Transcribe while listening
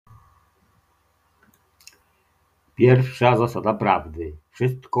Pierwsza zasada prawdy.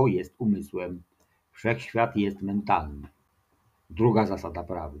 Wszystko jest umysłem. Wszechświat jest mentalny. Druga zasada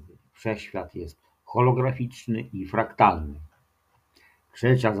prawdy. Wszechświat jest holograficzny i fraktalny.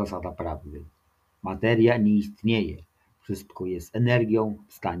 Trzecia zasada prawdy. Materia nie istnieje. Wszystko jest energią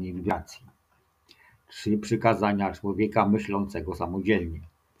w stanie wibracji. 3 przykazania człowieka myślącego samodzielnie.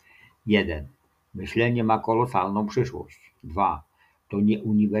 1. Myślenie ma kolosalną przyszłość. 2. To nie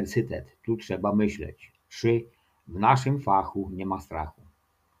uniwersytet, tu trzeba myśleć. 3. W naszym fachu nie ma strachu.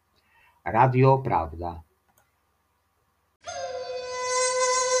 Radio Prawda.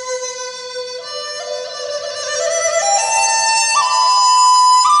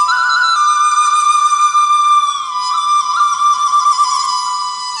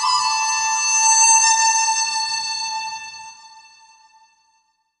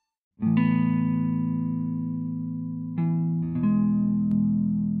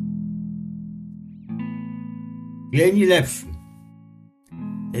 Dzień lepszy.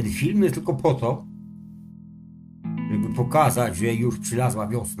 Ten film jest tylko po to, żeby pokazać, że już przylazła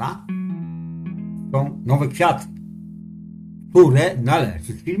wiosna. Są nowe kwiaty, które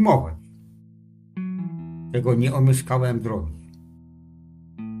należy filmować. Czego nie omieszkałem zrobić.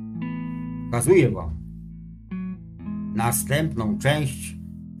 Pokazuję wam następną część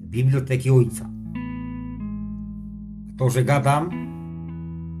Biblioteki Ojca. To, że gadam,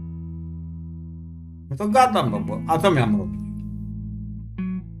 no to gadam, no bo a co miałem robić?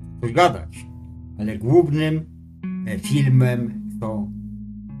 Coś gadać. Ale głównym filmem są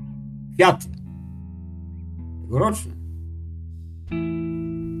kwiaty. Tegoroczne.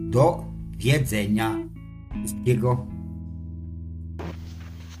 Do jedzenia wszystkiego.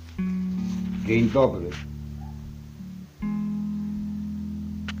 Dzień dobry.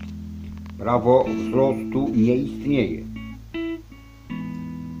 Prawo wzrostu nie istnieje.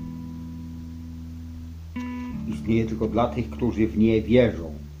 Istnieje tylko dla tych, którzy w nie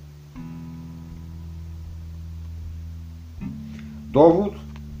wierzą. Dowód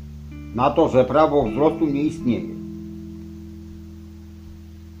na to, że prawo wzrostu nie istnieje.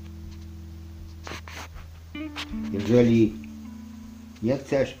 Jeżeli nie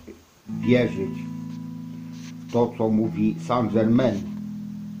chcesz wierzyć w to, co mówi Saint-Germain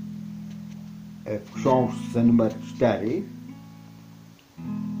w książce numer 4,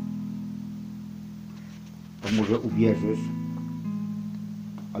 to może uwierzysz,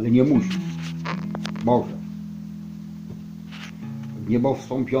 ale nie musisz. Może. W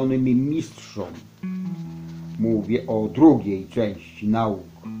niebowstąpionym mistrzom mówię o drugiej części nauk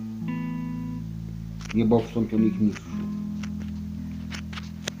niebowstąpionych mistrzów.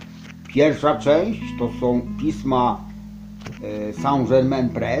 Pierwsza część to są pisma Saint-Germain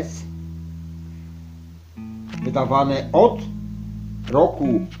Press, wydawane od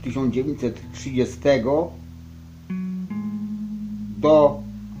roku 1930 do,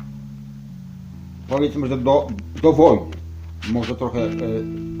 powiedzmy, że do wojny, może trochę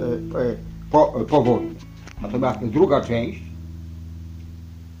po wojnie. Natomiast druga część,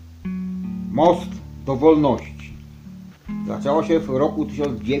 Most do wolności, zaczęła się w roku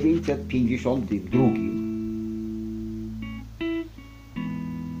 1952.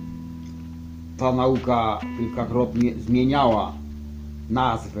 Ta nauka kilkakrotnie zmieniała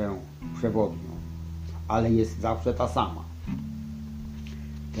nazwę przewodnią, ale jest zawsze ta sama.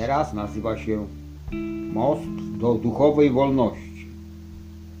 Teraz nazywa się Most do duchowej wolności.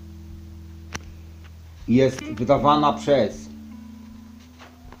 Jest wydawana przez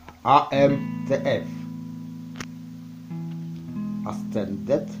AMTF,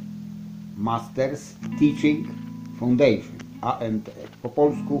 Ascended Masters Teaching Foundation, AMTF, po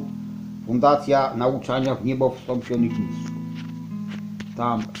polsku Fundacja Nauczania w Niebowstąpionych Mistrzów.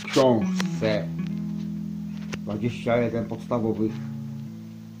 Tam w książce 21 podstawowych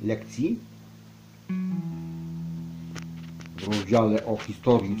lekcji w rozdziale o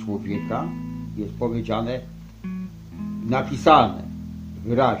historii człowieka jest powiedziane, napisane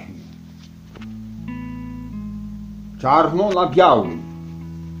wyraźnie, czarno na białym,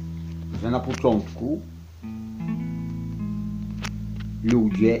 że na początku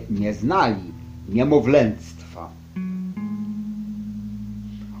ludzie nie znali niemowlęctwa.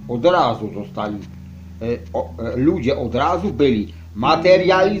 Od razu zostali, ludzie od razu byli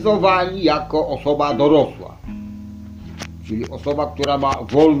materializowani jako osoba dorosła, czyli osoba, która ma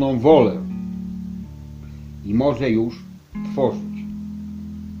wolną wolę i może już tworzyć.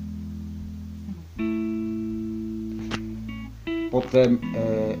 Potem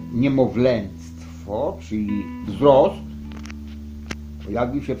niemowlęctwo, czyli wzrost,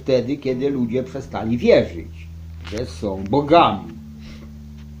 pojawił się wtedy, kiedy ludzie przestali wierzyć, że są bogami.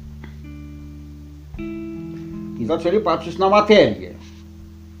 i zaczęli patrzeć na materię.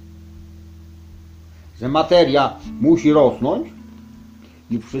 Że materia musi rosnąć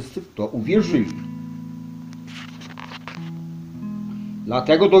i wszyscy w to uwierzyli.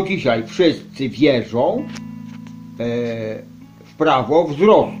 Dlatego do dzisiaj wszyscy wierzą w prawo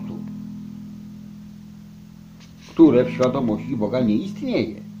wzrostu, które w świadomości Boga nie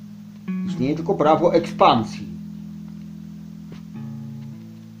istnieje. Istnieje tylko prawo ekspansji.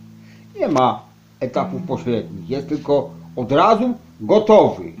 Nie ma etapów pośrednich, jest tylko od razu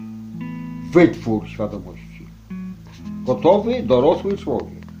gotowy wytwór świadomości. Gotowy, dorosły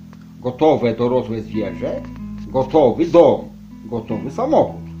człowiek. Gotowe, dorosłe zwierzę. Gotowy dom. Gotowy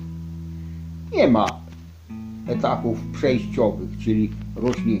samochód. Nie ma etapów przejściowych, czyli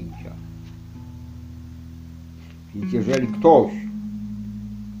rośnięcia. Więc jeżeli ktoś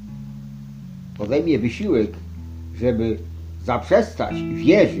podejmie wysiłek, żeby zaprzestać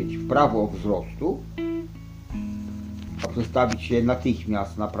wierzyć w prawo wzrostu, a przestawić się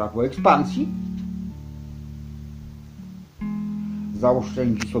natychmiast na prawo ekspansji,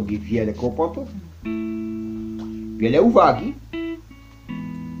 zaoszczędzi sobie wiele kłopotów, wiele uwagi,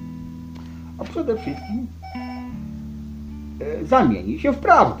 a przede wszystkim zamieni się w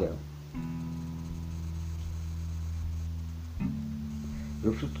prawdę.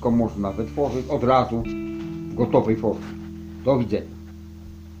 Że wszystko można wytworzyć od razu w gotowej formie. Do widzenia.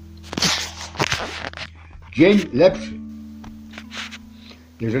 Dzień lepszy.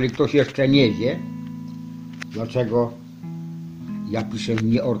 Jeżeli ktoś jeszcze nie wie, dlaczego ja piszę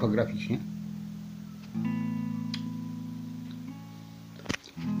nieortograficznie,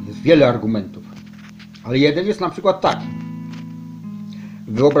 jest wiele argumentów, ale jeden jest na przykład taki.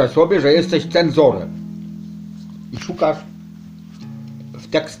 Wyobraź sobie, że jesteś cenzorem i szukasz w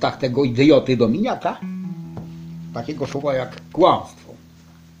tekstach tego idioty Dominiaka takiego słowa jak kłamstwo.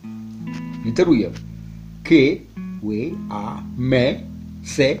 Literuję k, ły, a, me,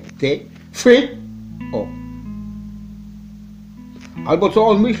 se, te, fy, o. Albo co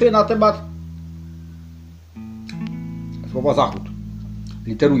on myśli na temat słowa zachód.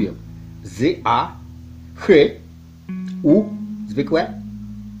 Literuję z, a, ch, u, zwykłe,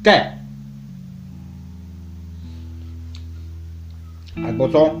 te. Albo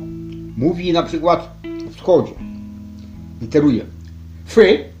co mówi na przykład w wschodzie. Literuję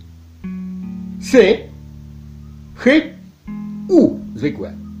fy, sy, ch, u,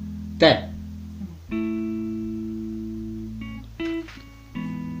 zwykłe, te.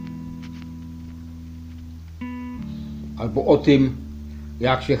 Albo o tym,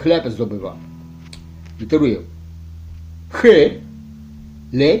 jak się chleb zdobywa. Literuję ch,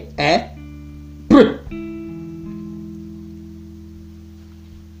 l, e, p.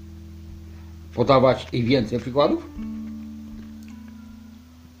 Podawać i więcej przykładów?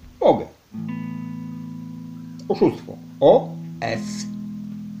 Mogę. Oszustwo. O, S,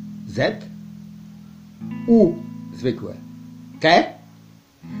 Z, U, zwykłe, T,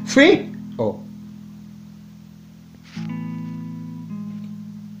 F, O.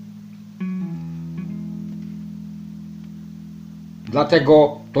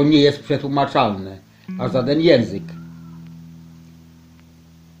 Dlatego to nie jest przetłumaczalne na żaden język.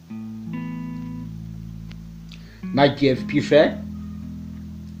 Najpierw piszę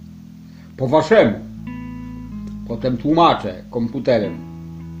po waszemu, potem tłumaczę komputerem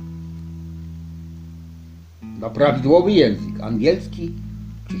na prawidłowy język, angielski,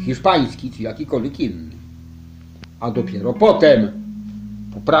 czy hiszpański, czy jakikolwiek inny. A dopiero potem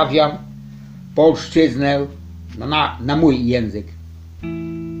poprawiam polszczyznę na mój język.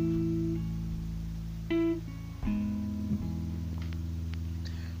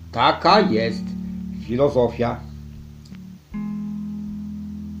 Taka jest filozofia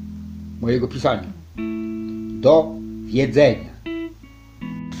mojego pisania. Do wiedzenia.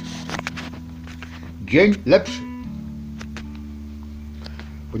 Dzień lepszy.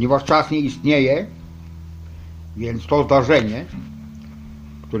 Ponieważ czas nie istnieje, więc to zdarzenie,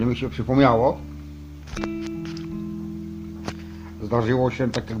 które mi się przypomniało, zdarzyło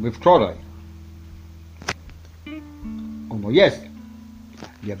się tak jakby wczoraj. Ono jest.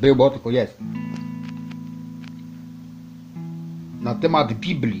 Nie było, tylko jest. Na temat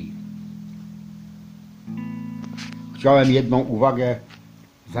Biblii chciałem jedną uwagę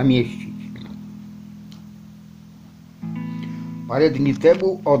zamieścić. Parę dni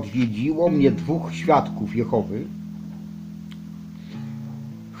temu odwiedziło mnie 2 świadków Jehowy.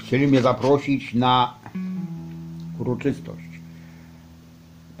 Chcieli mnie zaprosić na uroczystość.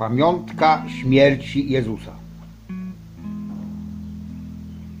 Pamiątka śmierci Jezusa.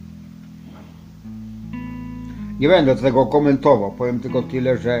 Nie będę tego komentował, powiem tylko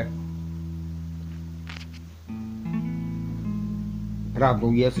tyle, że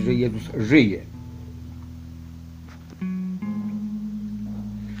Prawdą jest, że Jezus żyje.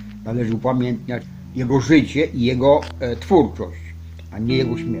 Należy upamiętniać Jego życie i Jego twórczość, a nie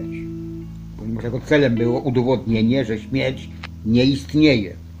Jego śmierć. Ponieważ Jego celem było udowodnienie, że śmierć nie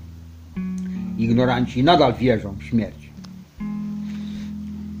istnieje. Ignoranci nadal wierzą w śmierć.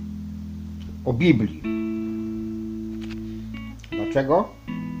 O Biblii. Dlaczego?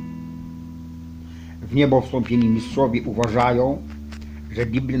 W niebo wstąpieni mistrzowie uważają, że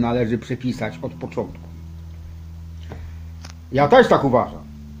Biblię należy przepisać od początku. Ja też tak uważam.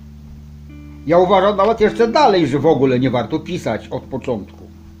 Ja uważam nawet jeszcze dalej, że w ogóle nie warto pisać od początku.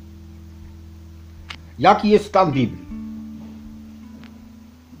 Jaki jest stan Biblii?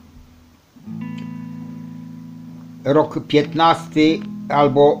 Rok 15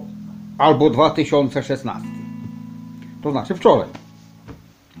 albo 2016. To znaczy wczoraj.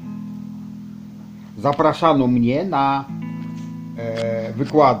 Zapraszano mnie na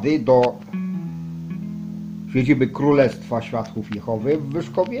wykłady do siedziby Królestwa Świadków Jehowy w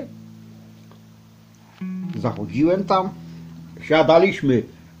Wyszkowie. Zachodziłem tam, siadaliśmy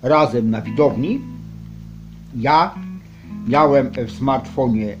razem na widowni. Ja miałem w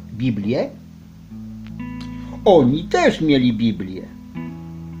smartfonie Biblię. Oni też mieli Biblię.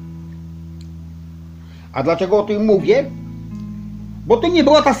 A dlaczego o tym mówię? Bo to nie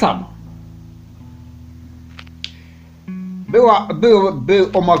była ta sama. Był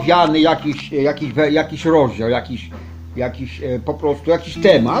omawiany jakiś rozdział, po prostu jakiś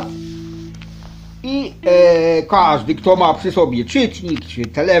temat i każdy, kto ma przy sobie czytnik, czy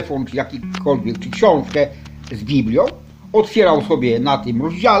telefon, czy jakikolwiek, czy książkę z Biblią, otwierał sobie na tym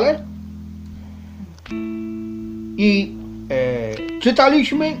rozdziale i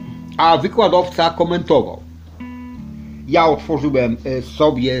czytaliśmy, a wykładowca komentował. Ja otworzyłem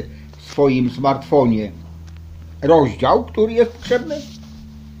sobie w swoim smartfonie rozdział, który jest potrzebny,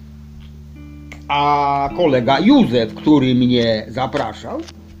 a kolega Józef, który mnie zapraszał,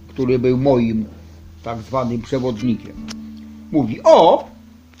 który był moim tak zwanym przewodnikiem, mówi: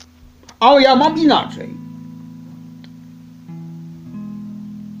 a ja mam inaczej.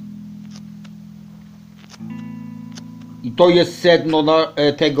 I to jest sedno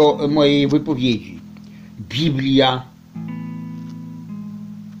tego mojej wypowiedzi. Biblia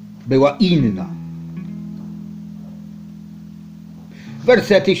była inna.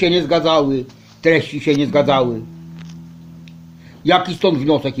 Wersety się nie zgadzały, treści się nie zgadzały. Jaki stąd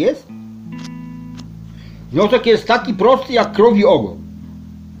wniosek jest? Wniosek jest taki prosty jak krowi ogon.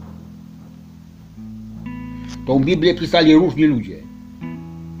 Tą Biblię pisali różni ludzie.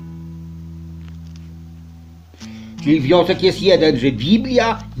 Czyli wniosek jest jeden, że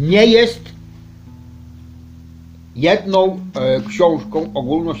Biblia nie jest jedną książką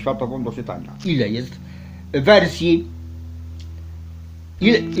ogólnoświatową do czytania. Ile jest wersji?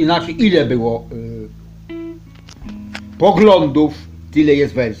 Ile było poglądów, tyle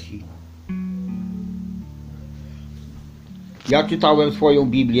jest wersji. Ja czytałem swoją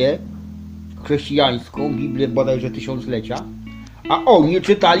Biblię chrześcijańską, Biblię bodajże tysiąclecia, a oni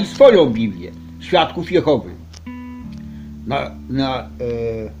czytali swoją Biblię, Świadków Jehowy.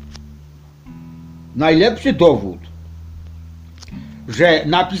 Najlepszy dowód, że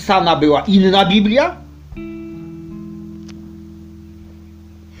napisana była inna Biblia,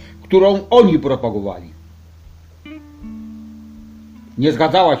 którą oni propagowali, nie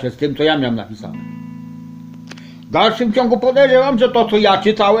zgadzała się z tym, co ja miałem napisane. W dalszym ciągu podejrzewam, że to, co ja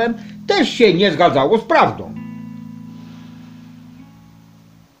czytałem, też się nie zgadzało z prawdą.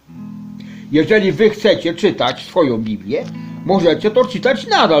 Jeżeli wy chcecie czytać swoją Biblię, możecie to czytać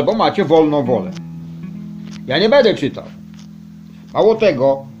nadal, bo macie wolną wolę. Ja nie będę czytał. Mało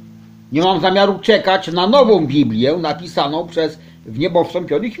tego, nie mam zamiaru czekać na nową Biblię napisaną przez w niebo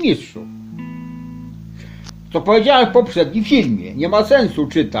wstąpionych mistrzów. Co powiedziałem w poprzednim filmie, nie ma sensu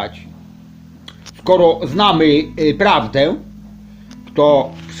czytać, skoro znamy prawdę.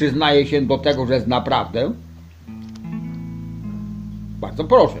 Kto przyznaje się do tego, że zna prawdę, bardzo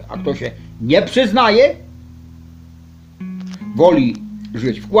proszę, a kto się nie przyznaje, woli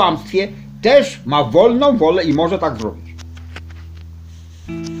żyć w kłamstwie, też ma wolną wolę i może tak zrobić.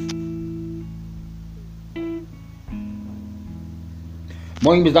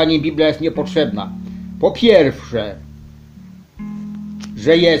 Moim zdaniem Biblia jest niepotrzebna. Po pierwsze,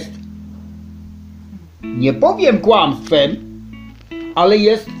 że jest, nie powiem kłamstwem, ale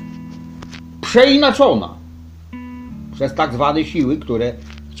jest przeinaczona przez tak zwane siły, które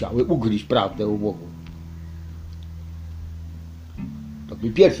chciały ugryźć prawdę u Bogu. To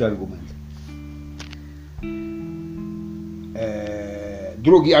był pierwszy argument.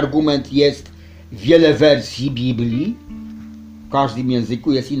 Drugi argument jest wiele wersji Biblii. W każdym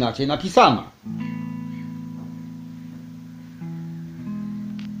języku jest inaczej napisana.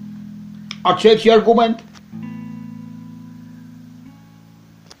 A trzeci argument?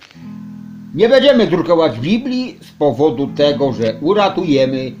 Nie będziemy drukować Biblii z powodu tego, że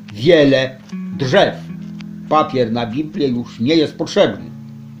uratujemy wiele drzew. Papier na Biblię już nie jest potrzebny.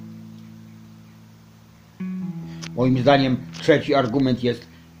 Moim zdaniem trzeci argument jest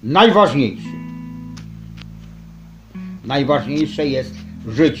najważniejszy. Najważniejsze jest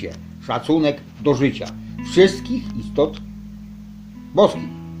życie, szacunek do życia wszystkich istot boskich.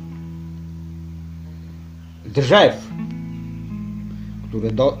 Drzew,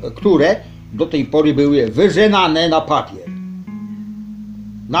 które do tej pory były wyżynane na papier,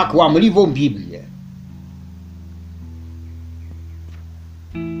 na kłamliwą Biblię.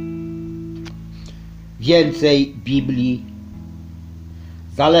 Więcej Biblii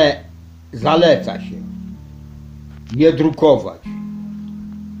zaleca się nie drukować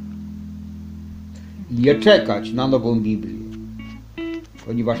i nie czekać na nową Biblię,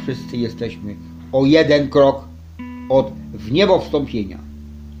 ponieważ wszyscy jesteśmy o jeden krok od wniebowstąpienia.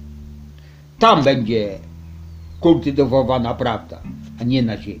 Tam będzie kultywowana prawda, a nie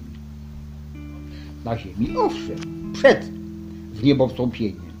na ziemi. Na ziemi, owszem, przed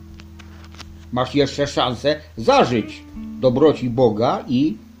wniebowstąpieniem masz jeszcze szansę zażyć dobroci Boga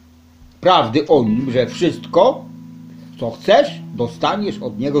i prawdy o Nim, że wszystko, co chcesz, dostaniesz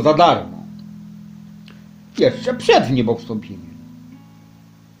od Niego za darmo. Jeszcze przed wniebowstąpieniem.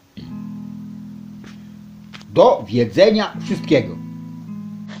 Do wiedzenia wszystkiego.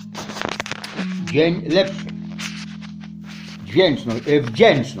 Dzień lepszy.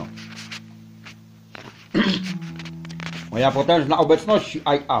 Wdzięczność. Moja potężna obecność, I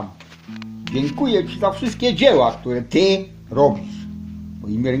am. Dziękuję Ci za wszystkie dzieła, które Ty robisz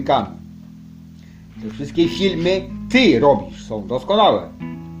moimi rękami. Te wszystkie filmy Ty robisz, są doskonałe.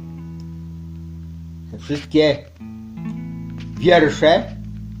 Te wszystkie wiersze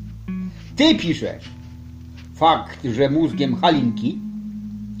Ty piszesz. Fakt, że mózgiem Halinki,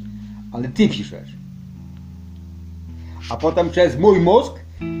 ale Ty piszesz. A potem przez mój mózg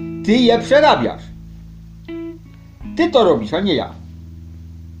Ty je przerabiasz. Ty to robisz, a nie ja.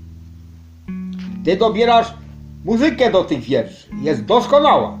 Ty dobierasz muzykę do tych wierszy. Jest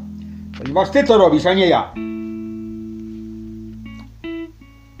doskonała. Ponieważ Ty to robisz, a nie ja.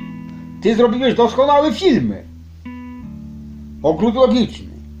 Ty zrobiłeś doskonałe filmy. Ogród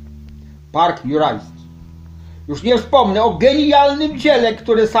logiczny. Park Jurajski. Już nie wspomnę o genialnym dziele,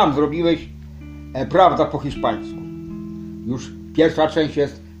 które sam zrobiłeś. Prawda po hiszpańsku. Już pierwsza część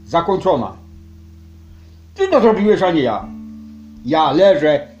jest zakończona. Ty to zrobiłeś, a nie ja. Ja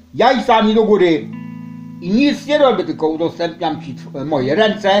leżę jajcami do góry i nic nie robię, tylko udostępniam Ci moje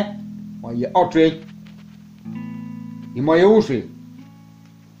ręce, moje oczy i moje uszy.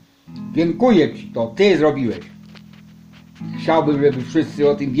 Dziękuję Ci, to Ty zrobiłeś. Chciałbym, żeby wszyscy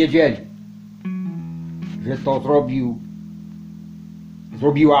o tym wiedzieli, że to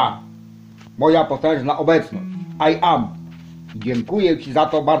zrobiła moja potężna obecność. I am. I dziękuję Ci za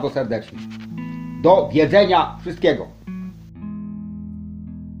to bardzo serdecznie. Do wiedzenia wszystkiego.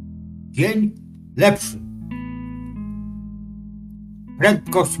 Dzień lepszy.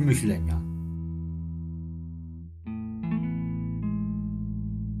 Prędkość myślenia.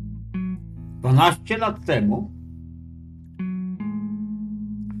 Dwanaście lat temu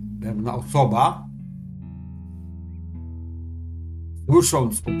pewna osoba,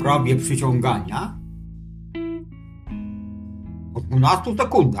 słysząc o prawie przyciągania, po 12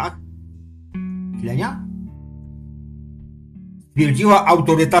 sekundach myślenia stwierdziła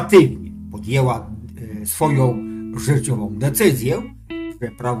autorytatywnie, podjęła swoją życiową decyzję,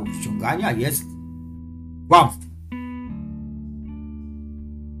 że prawo przyciągania jest kłamstwem.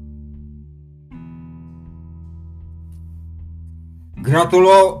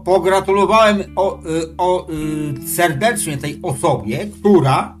 Pogratulowałem serdecznie tej osobie,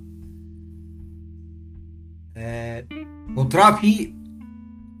 która potrafi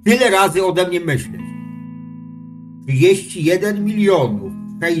tyle razy ode mnie myśleć. 31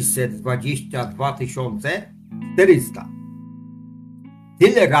 622 400.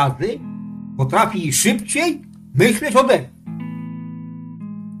 Tyle razy potrafi szybciej myśleć ode mnie.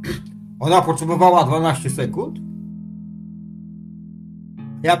 Ona potrzebowała 12 sekund.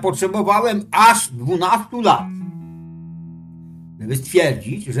 Ja potrzebowałem aż 12 lat, żeby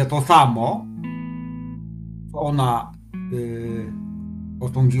stwierdzić, że to samo, co ona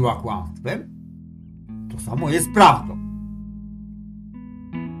osądziła kłamstwem, to samo jest prawdą.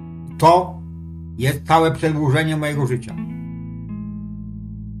 To jest całe przedłużenie mojego życia.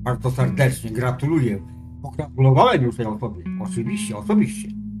 Bardzo serdecznie gratuluję Pogratulowałem już tej osobie. Oczywiście, osobiście.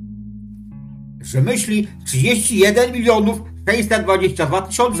 Że myśli 31 622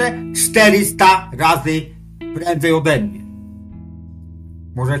 400 razy prędzej ode mnie.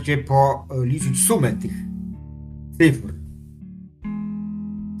 Możecie policzyć sumę tych cyfr.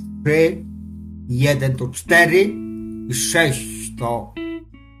 3, 1 to 4, 6 to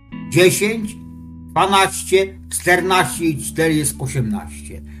 10, 12, 14 i 4 jest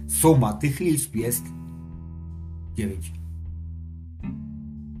 18. Suma tych liczb jest 9.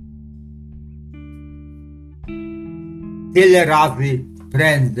 Tyle razy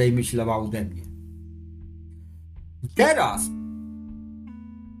prędzej myślała ode mnie. I teraz,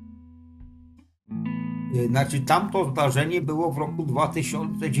 znaczy tamto zdarzenie było w roku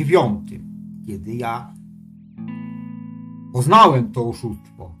 2009, kiedy ja poznałem to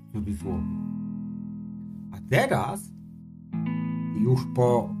oszustwo, w cudzysłowie. A teraz, już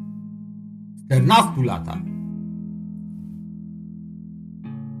po 14 latach,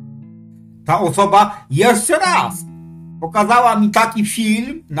 ta osoba jeszcze raz pokazała mi taki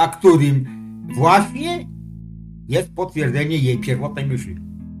film, na którym właśnie jest potwierdzenie jej pierwotnej myśli.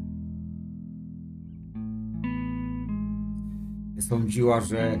 Sądziła,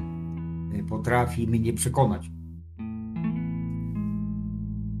 że potrafi mnie przekonać.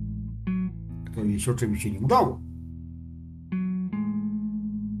 To jej się oczywiście nie udało.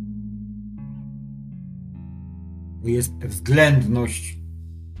 To jest względność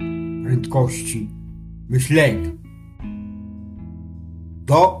prędkości myślenia.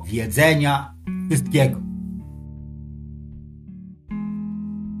 Do wiedzenia wszystkiego.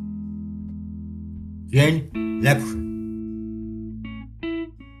 Dzień lepszy.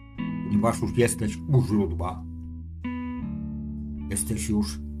 Ponieważ już jesteś u źródła. Jesteś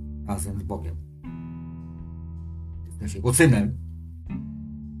już razem z Bogiem. Jesteś Jego synem.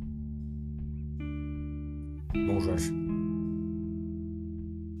 Możesz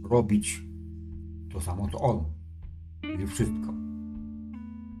robić to samo co On. Czyli wszystko.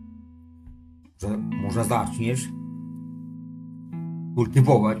 Że może zaczniesz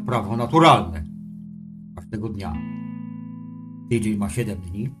kultywować prawo naturalne każdego dnia. Tydzień ma 7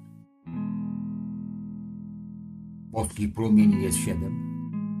 dni. Boskich promieni jest 7.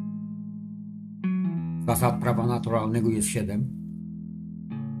 Zasad prawa naturalnego jest 7.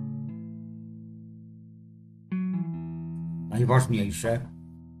 Najważniejsze,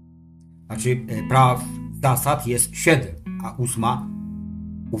 znaczy zasad jest 7, a 8,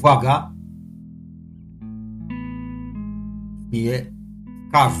 uwaga, istnieje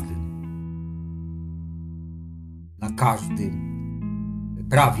każdy. Na każdym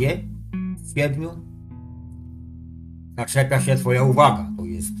prawie z 7 zaczepia się twoja uwaga. To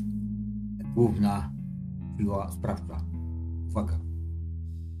jest główna siła sprawcza. Uwaga.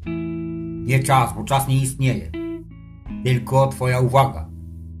 Nie czas, bo czas nie istnieje. Tylko twoja uwaga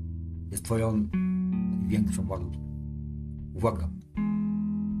jest twoją największą walutą. Uwaga.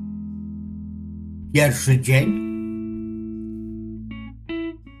 Pierwszy dzień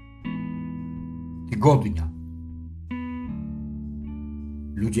tygodnia.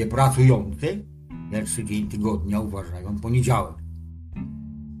 Ludzie pracujący pierwszy dzień tygodnia uważają poniedziałek,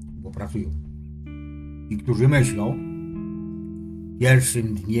 bo pracują. Ci, którzy myślą,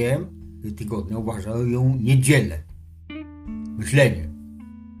 pierwszym dniem tygodnia uważają niedzielę. Myślenie.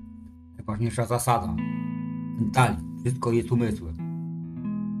 Najważniejsza zasada. Mentalizm. Wszystko jest umysłem.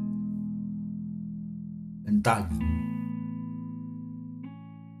 Mentalizm.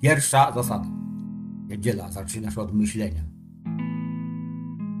 Pierwsza zasada. Niedziela. Zaczynasz od myślenia.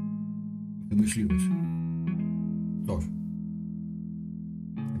 Wymyśliłeś coś.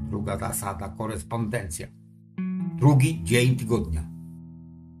 Druga zasada, korespondencja. Drugi dzień tygodnia.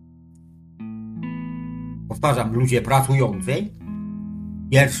 Powtarzam, ludzie pracujący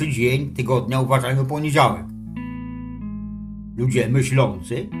pierwszy dzień tygodnia uważają poniedziałek. Ludzie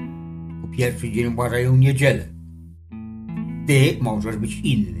myślący pierwszy dzień uważają niedzielę. Ty możesz być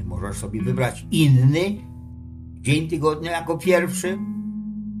inny. Możesz sobie wybrać inny dzień tygodnia jako pierwszy.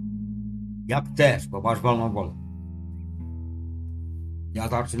 Jak chcesz, bo masz wolną wolę. Ja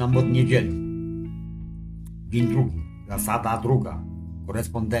zaczynam od niedzieli. Dzień drugi. Zasada druga.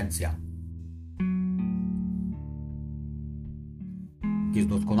 Korespondencja. Jest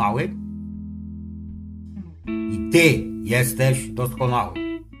doskonały. I ty jesteś doskonały.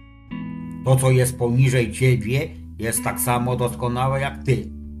 To, co jest poniżej ciebie, jest tak samo doskonałe jak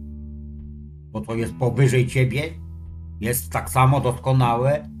ty. To, co jest powyżej ciebie, jest tak samo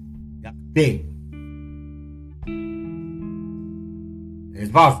doskonałe jak ty. To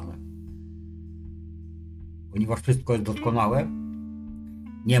jest ważne. Ponieważ wszystko jest doskonałe,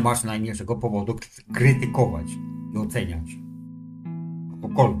 nie masz najmniejszego powodu krytykować i oceniać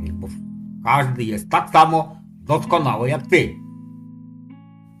kogokolwiek, bo każdy jest tak samo doskonały jak ty.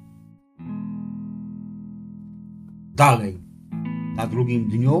 Dalej, na drugim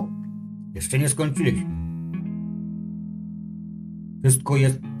dniu jeszcze nie skończyliśmy. Wszystko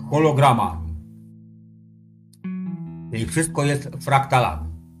jest hologramami. Czyli wszystko jest fraktalami.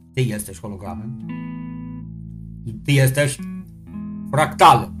 Ty jesteś hologramem i ty jesteś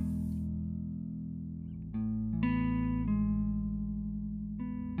fraktalem.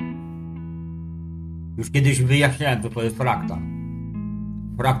 Już kiedyś wyjaśniałem, co to jest fraktal.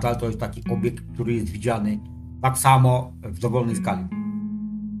 Fraktal to jest taki obiekt, który jest widziany tak samo w dowolnej skali.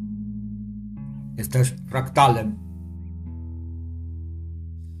 Jest też fraktalem,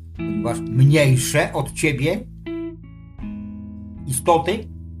 ponieważ mniejsze od ciebie istoty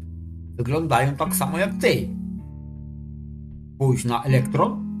wyglądają tak samo jak ty. Spójrz na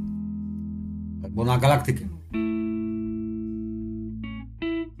elektron albo na galaktykę.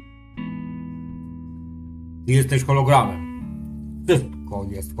 Ty jesteś hologramem. Wszystko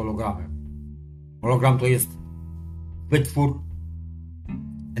jest hologramem. Hologram to jest wytwór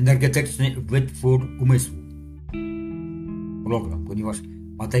energetyczny, wytwór umysłu. Hologram, ponieważ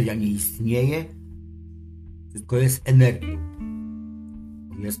materia nie istnieje, wszystko jest energią.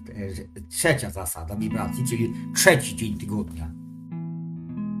 To jest trzecia zasada wibracji, czyli trzeci dzień tygodnia.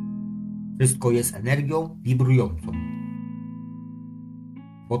 Wszystko jest energią wibrującą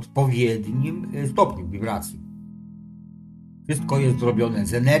w odpowiednim stopniu wibracji. Wszystko jest zrobione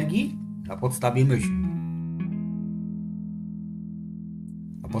z energii na podstawie myśli.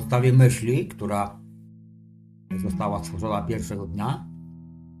 Na podstawie myśli, która została stworzona pierwszego dnia,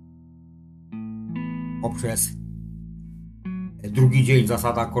 poprzez drugi dzień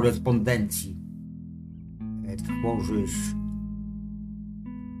zasada korespondencji tworzysz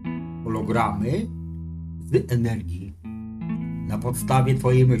hologramy z energii na podstawie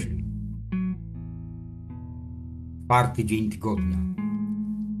twojej myśli. Czwarty dzień tygodnia.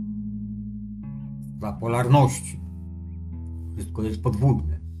 Dla polarności. Wszystko jest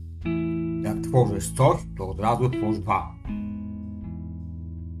podwójne. Jak tworzysz coś, to od razu tworz dwa.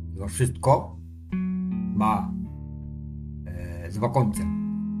 To wszystko ma dwa końce.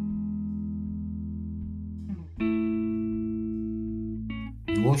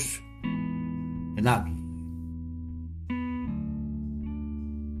 Miłość, nienawiść.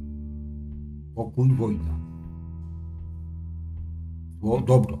 Pokój, wojna. Zło,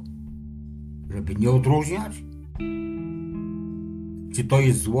 dobro. Żeby nie odróżniać, czy to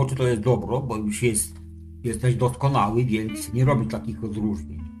jest zło, czy to jest dobro, bo już jesteś doskonały, więc nie robisz takich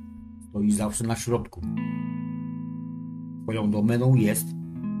odróżnień. Stoisz zawsze na środku. Twoją domeną jest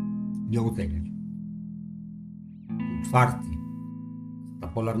nie oceniać. Czwarty, ta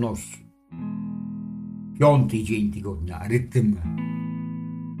polarności. Piąty dzień tygodnia, rytm.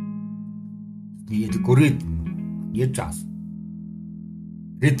 Nie tylko rytm, nie czas.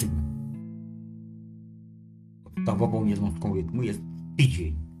 Rytm. Podstawową jednostką rytmu jest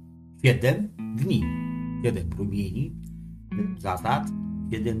tydzień. 7 dni. 7 promieni, 7 zasad,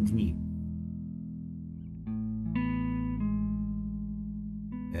 7 dni.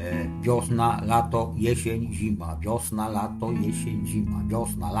 Wiosna, lato, jesień, zima. Wiosna, lato, jesień, zima.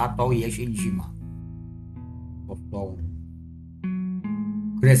 Wiosna, lato, jesień, zima. To są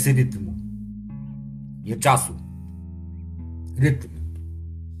kresy rytmu. Nie czasu. Rytm.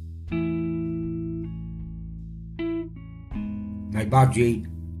 Najbardziej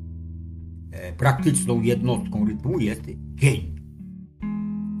praktyczną jednostką rytmu jest dzień.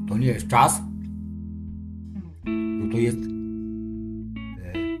 To nie jest czas, to jest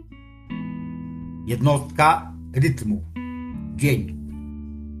jednostka rytmu. Dzień.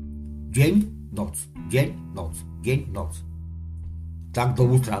 Dzień, noc. Dzień, noc. Dzień, noc. Tak do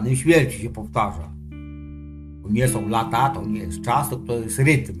łustrany śmierci się powtarza. To nie są lata, to nie jest czas, to jest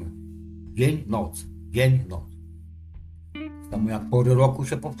rytm. Dzień, noc. Dzień, noc. Tak samo jak pory roku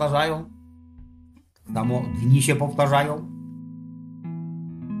się powtarzają, tak samo dni się powtarzają.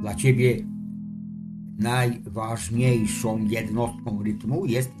 Dla ciebie najważniejszą jednostką rytmu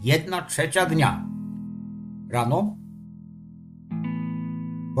jest 1/3 dnia. Rano,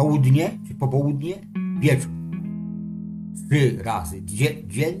 południe czy popołudnie, wieczór. 3 razy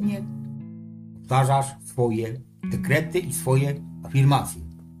dziennie powtarzasz swoje dekrety i swoje afirmacje.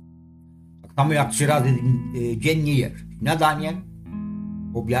 Tak samo jak 3 razy dziennie jesz. Śniadanie,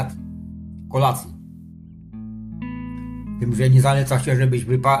 obiad, kolację. Tym, że nie zaleca się, żebyś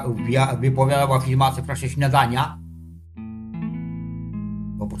wypowiadał afirmację w czasie śniadania,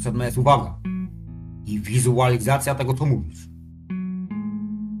 bo potrzebna jest uwaga i wizualizacja tego, co mówisz.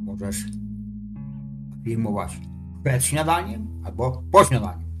 możesz afirmować przed śniadaniem albo po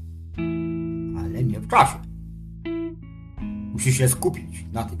śniadaniu, ale nie w czasie. Musisz się skupić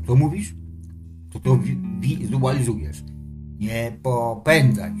na tym, co mówisz, to wizualizujesz. Nie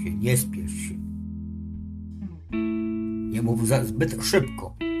popędzaj się, nie spiesz się. Nie mów zbyt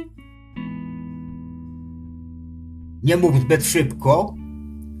szybko. Nie mów zbyt szybko,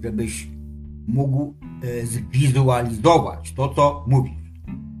 żebyś mógł zwizualizować to, co mówisz.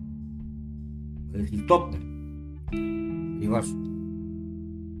 To jest istotne, ponieważ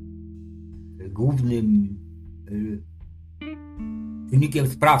głównym czynnikiem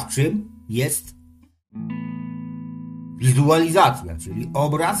sprawczym jest wizualizacja, czyli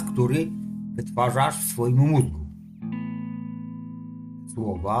obraz, który wytwarzasz w swoim mózgu.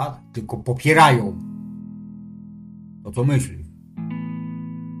 Słowa tylko popierają to, co myślisz.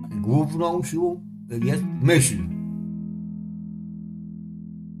 Główną siłą jest myśl.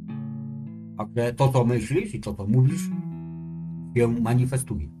 Także to, co myślisz i to, co mówisz, się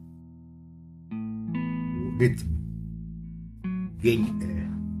manifestuje. Rytm. Dzień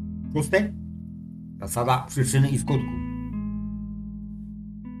 6. Zasada przyczyny i skutku.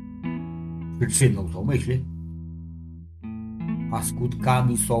 Przyczyną są myśli, a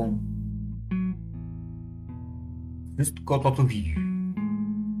skutkami są wszystko to, co widzisz.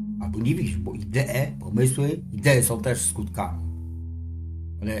 Albo nie widzisz, bo idee są też skutkami.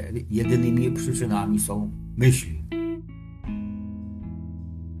 Ale jedynymi przyczynami są myśli.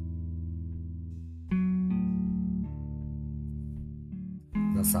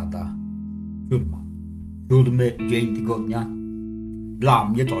 Zasada 7. 7 dzień tygodnia. Dla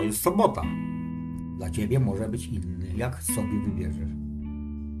mnie to jest sobota. Dla ciebie może być inny, jak sobie wybierzesz.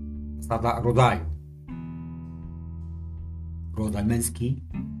 Zasada rodzaju. Rodzaj męski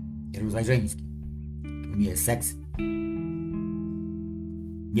i rodzaj żeński. To nie jest seks.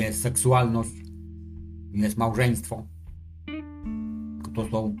 Nie jest seksualność. Nie jest małżeństwo. To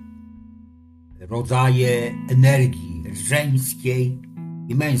są rodzaje energii żeńskiej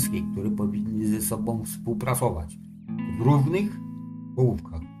i męskiej, które powinny ze sobą współpracować w równych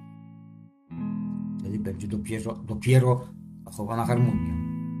połówkach. Wtedy będzie dopiero zachowana harmonia.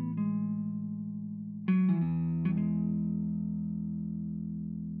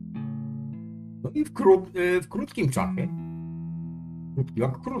 No i w krótkim czasie,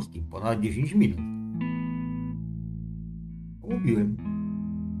 krótkim, ponad 10 minut, omówiłem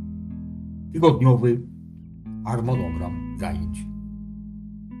tygodniowy harmonogram zajęć.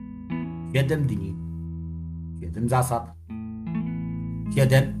 7 dni, 7 zasad,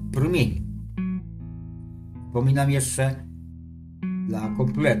 7 promieni. Wspominam jeszcze dla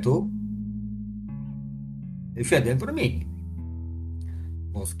kompletu 7 promieni.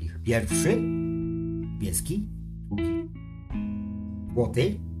 Boskich. Pierwszy niebieski, drugi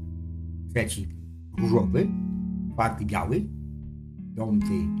złoty, trzeci różowy, czwarty biały,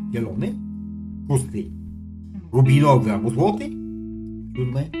 piąty zielony, szósty rubinowy albo złoty,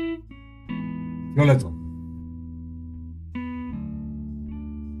 7 fioletowy.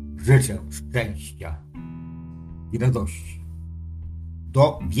 Życzę szczęścia i radości.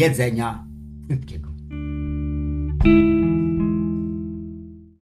 Do wiedzenia wszystkiego.